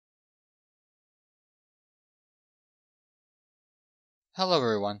Hello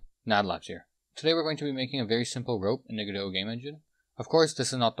everyone, NadLabs here. Today we're going to be making a very simple rope in the Godot Game Engine. Of course,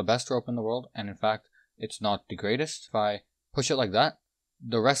 this is not the best rope in the world, and in fact, it's not the greatest. If I push it like that,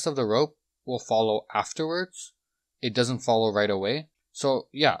 the rest of the rope will follow afterwards. It doesn't follow right away. So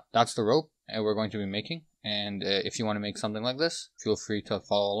yeah, that's the rope we're going to be making. And if you want to make something like this, feel free to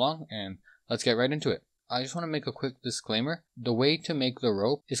follow along and let's get right into it. I just want to make a quick disclaimer. The way to make the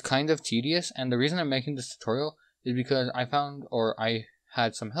rope is kind of tedious, and the reason I'm making this tutorial is because I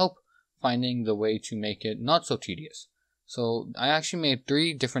had some help finding the way to make it not so tedious. So I actually made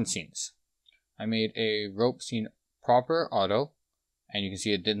 3 different scenes. I made a rope scene proper auto, and you can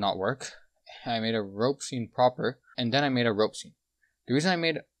see it did not work. I made a rope scene proper, and then I made a rope scene. The reason I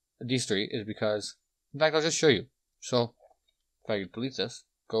made these 3 is because, in fact, I'll just show you. So if I delete this,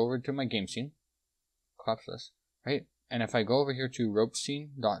 go over to my game scene, collapse this, right? And if I go over here to rope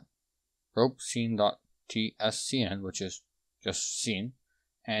scene.tscn, which is just scene,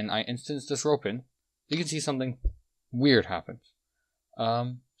 and I instance this rope in, you can see something weird happens.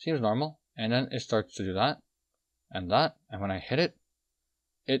 Seems normal, and then it starts to do that, and when I hit it,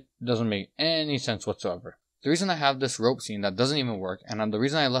 it doesn't make any sense whatsoever. The reason I have this rope scene that doesn't even work, and the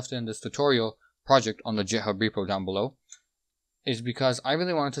reason I left it in this tutorial project on the GitHub repo down below, is because I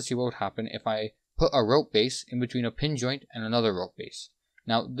really wanted to see what would happen if I put a rope base in between a pin joint and another rope base.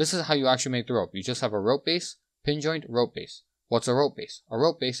 Now, this is how you actually make the rope. You just have a rope base, pin joint, rope base. What's a rope base? A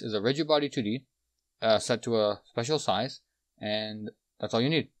rope base is a rigid body 2D set to a special size, and that's all you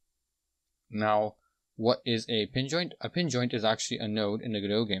need. Now, what is a pin joint? A pin joint is actually a node in the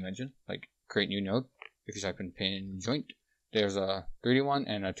Godot Game Engine, like create new node. If you type in pin joint, there's a 3D one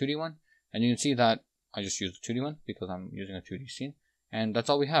and a 2D one, and you can see that I just used the 2D one because I'm using a 2D scene, and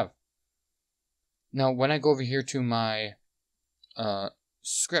that's all we have. Now, when I go over here to my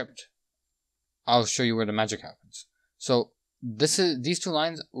script, I'll show you where the magic happens. So these 2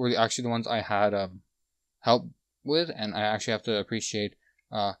 lines were actually the ones I had help with, and I actually have to appreciate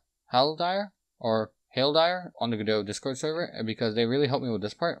Haldire or Haildire on the Godot Discord server because they really helped me with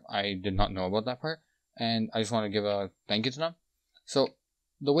this part. I did not know about that part, and I just want to give a thank you to them. So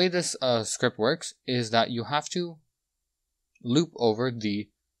the way this script works is that you have to loop over the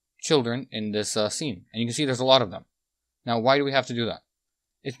children in this scene, and you can see there's a lot of them. Now, why do we have to do that?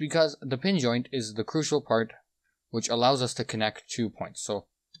 It's because the pin joint is the crucial part which allows us to connect 2 points. So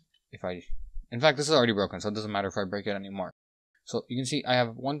in fact, this is already broken, so it doesn't matter if I break it anymore. So you can see I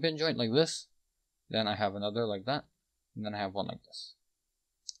have one pin joint like this, then I have another like that, and then I have one like this.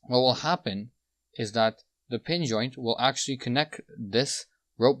 What will happen is that the pin joint will actually connect this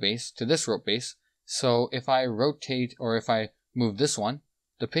rope base to this rope base. So if I rotate or if I move this one,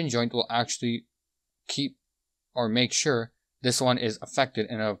 the pin joint will actually keep or make sure this one is affected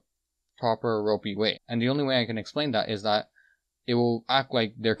in a proper ropey way. And the only way I can explain that is that it will act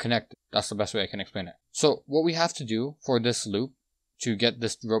like they're connected. That's the best way I can explain it. So what we have to do for this loop to get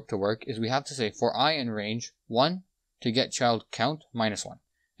this rope to work is we have to say for I in range 1 to get child count -1.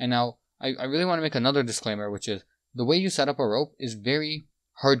 And now I really want to make another disclaimer, which is the way you set up a rope is very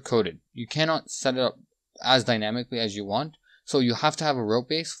hard coded. You cannot set it up as dynamically as you want. So you have to have a rope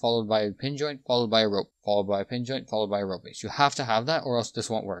base followed by a pin joint followed by a rope followed by a pin joint followed by a rope base. You have to have that or else this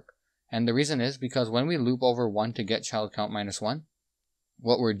won't work. And the reason is because when we loop over 1 to get child count -1,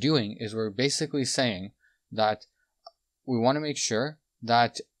 what we're doing is we're basically saying that we want to make sure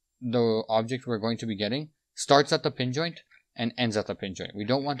that the object we're going to be getting starts at the pin joint and ends at the pin joint. We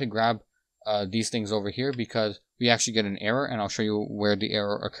don't want to grab these things over here because we actually get an error, and I'll show you where the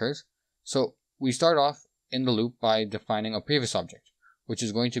error occurs. So we start off in the loop by defining a previous object, which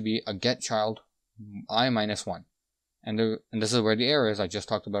is going to be a get child I -1. And this is where the error is. I just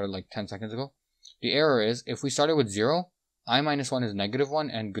talked about it like 10 seconds ago. The error is if we started with 0, I -1 is -1,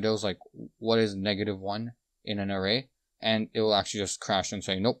 and Godot's like, what is -1 in an array? And it will actually just crash and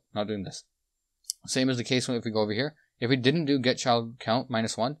say, nope, not doing this. Same as the case if we go over here. If we didn't do get child count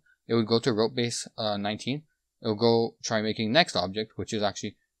 -1, it would go to rope base 19. It will go try making next object, which is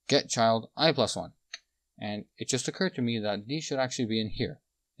actually get child I +1. And it just occurred to me that these should actually be in here,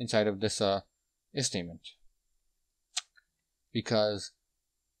 inside of this if statement. Because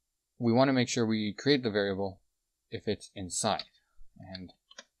we want to make sure we create the variable if it's inside, and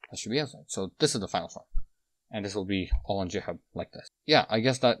that should be outside. So this is the final form, and this will be all on GitHub like this. Yeah, I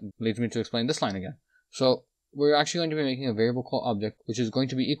guess that leads me to explain this line again. So we're actually going to be making a variable called object, which is going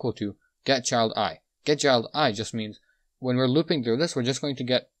to be equal to get child I. Get child I just means when we're looping through this, we're just going to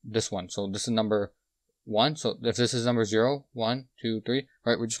get this one. So this is number 1. So if this is number 0, 1, 2, 3,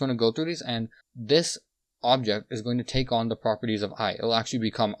 right, we're just going to go through these, and this object is going to take on the properties of I. It'll actually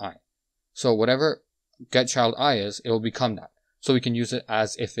become I. So whatever get child I is, it will become that. so we can use it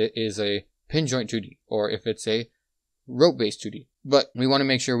as if it is a pin joint 2D or if it's a rope based 2D. But we want to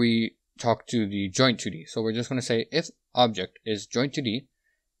make sure we talk to the joint 2D. So we're just going to say if object is joint 2D,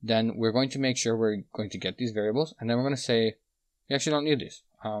 then we're going to make sure we're going to get these variables, and then we're going to say we actually don't need these.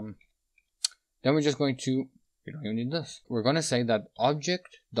 Then we're just going to, we don't even need this. We're going to say that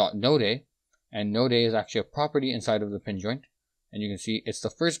object.nodeA, and nodeA is actually a property inside of the pin joint. And you can see it's the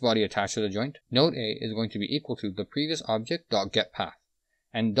first body attached to the joint. NodeA is going to be equal to the previous object.getPath.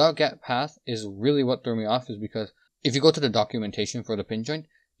 And .getPath is really what threw me off, is because if you go to the documentation for the pin joint,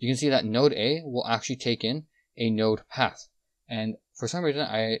 you can see that NodeA will actually take in a node path. And for some reason,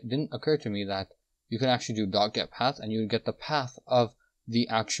 it didn't occur to me that you could actually do .getPath and you would get the path of the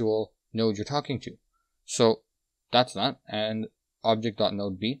actual node you're talking to. So that's that. And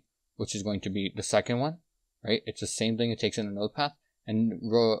object.nodeB, which is going to be the second one, right? It's the same thing. It takes in a node path. And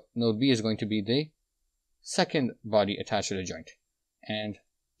node B is going to be the second body attached to the joint. And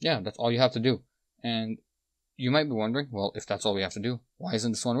yeah, that's all you have to do. And you might be wondering, well, if that's all we have to do, why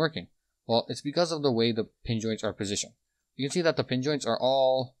isn't this one working? Well, it's because of the way the pin joints are positioned. You can see that the pin joints are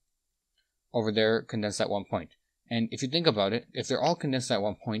all over there condensed at one point. And if you think about it, if they're all condensed at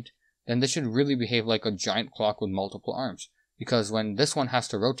one point, then this should really behave like a giant clock with multiple arms. Because when this one has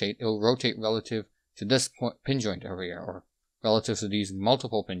to rotate, it will rotate relative to this pin joint over here, or relative to these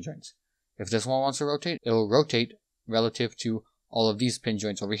multiple pin joints. If this one wants to rotate, it will rotate relative to all of these pin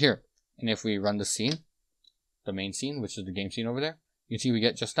joints over here. And if we run the scene, the main scene, which is the game scene over there, you can see we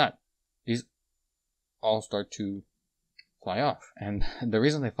get just that. These all start to fly off. And the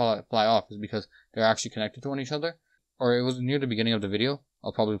reason they fly off is because they're actually connected to one another. Or it was near the beginning of the video,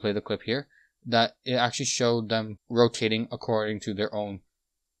 I'll probably play the clip here, that it actually showed them rotating according to their own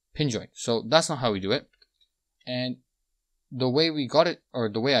pin joint. So that's not how we do it. And the way we got it, or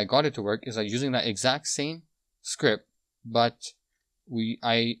the way I got it to work, is like using that exact same script, but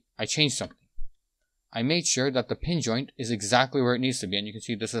I changed something. I made sure that the pin joint is exactly where it needs to be, and you can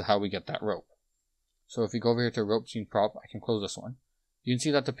see this is how we get that rope. So if we go over here to rope scene prop, I can close this one. You can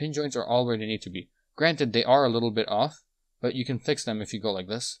see that the pin joints are all where they need to be. Granted, they are a little bit off, but you can fix them if you go like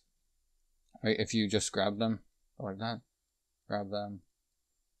this. Right? If you just grab them like that, grab them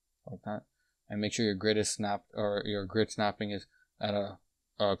like that, and make sure your grid is snapped, or your grid snapping is at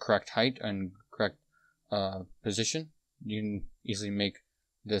a correct height and correct position. You can easily make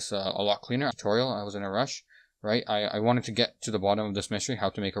this a lot cleaner. Tutorial, I was in a rush, right? I wanted to get to the bottom of this mystery, how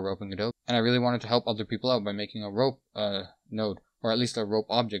to make a rope in Godot, and I really wanted to help other people out by making a rope node, or at least a rope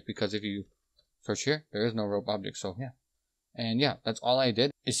object, because if you search here, there is no rope object. So yeah. And yeah, that's all I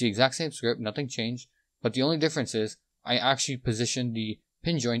did. It's the exact same script, nothing changed, but the only difference is I actually positioned the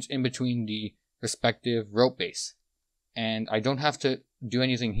pin joints in between the respective rope base. And I don't have to do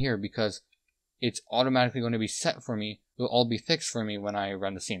anything here because it's automatically going to be set for me. It'll all be fixed for me when I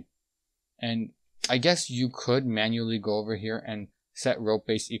run the scene. And I guess you could manually go over here and set rope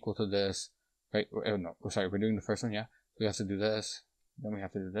base equal to this, right? No, sorry, we're doing the first one, yeah. We have to do this, then we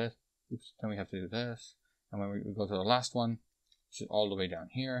have to do this, oops, then we have to do this. And when we go to the last one, which is all the way down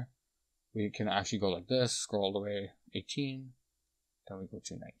here, we can actually go like this, scroll all the way 18, then we go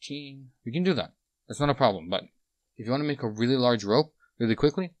to 19. We can do that. That's not a problem, but if you want to make a really large rope really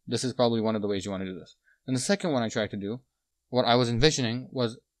quickly, this is probably one of the ways you want to do this. And the second one I tried to do, what I was envisioning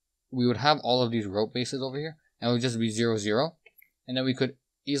was we would have all of these rope bases over here, and it would just be 0, 0. And then we could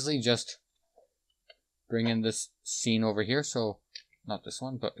easily just bring in this scene over here. So, not this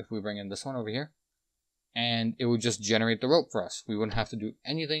one, but if we bring in this one over here, and it would just generate the rope for us. We wouldn't have to do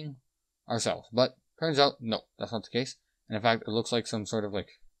anything ourselves. But turns out, no, that's not the case. And in fact, it looks like some sort of like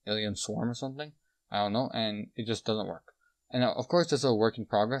alien swarm or something. I don't know, and it just doesn't work. And of course, this is a work in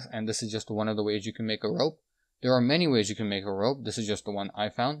progress, and this is just one of the ways you can make a rope. There are many ways you can make a rope. This is just the one I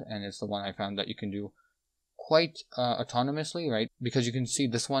found, and it's the one I found that you can do quite autonomously, right? Because you can see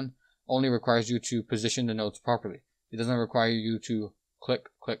this one only requires you to position the nodes properly. It doesn't require you to click,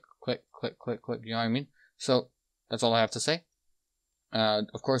 click, click, click, click, click, you know what I mean? So that's all I have to say.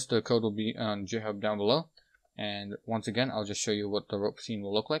 Of course, the code will be on GitHub down below. And once again, I'll just show you what the rope scene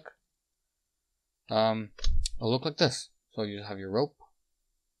will look like. It'll look like this. So you just have your rope.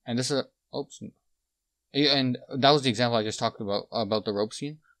 And this is oops. And that was the example I just talked about the rope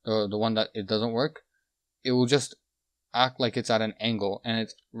scene. The one that it doesn't work. It will just act like it's at an angle, and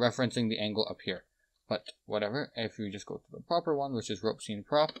it's referencing the angle up here. But whatever, if you just go to the proper one, which is rope scene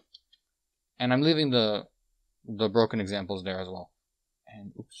prop, and I'm leaving the broken examples there as well.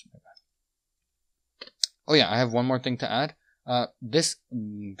 And oops, my bad. Oh yeah, I have one more thing to add. This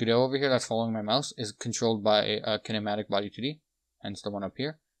Godot over here that's following my mouse is controlled by a kinematic body 2D, hence the one up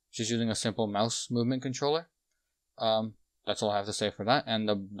here. Just using a simple mouse movement controller. that's all I have to say for that. And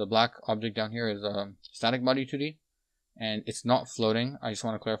the black object down here is static body 2D, and it's not floating. I just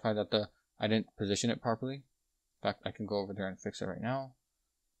want to clarify that I didn't position it properly. In fact, I can go over there and fix it right now,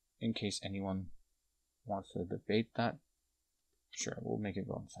 in case anyone wants to debate that. Sure, we'll make it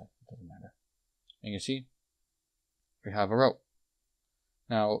go inside. It doesn't matter. And you see, we have a rope.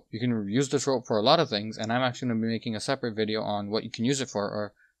 Now, you can use this rope for a lot of things, and I'm actually going to be making a separate video on what you can use it for,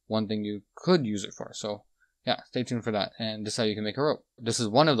 or one thing you could use it for. So, yeah, stay tuned for that. And this is how you can make a rope. This is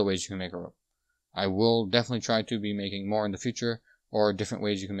one of the ways you can make a rope. I will definitely try to be making more in the future, or different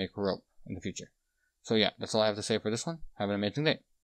ways you can make a rope in the future. So yeah, that's all I have to say for this one. Have an amazing day.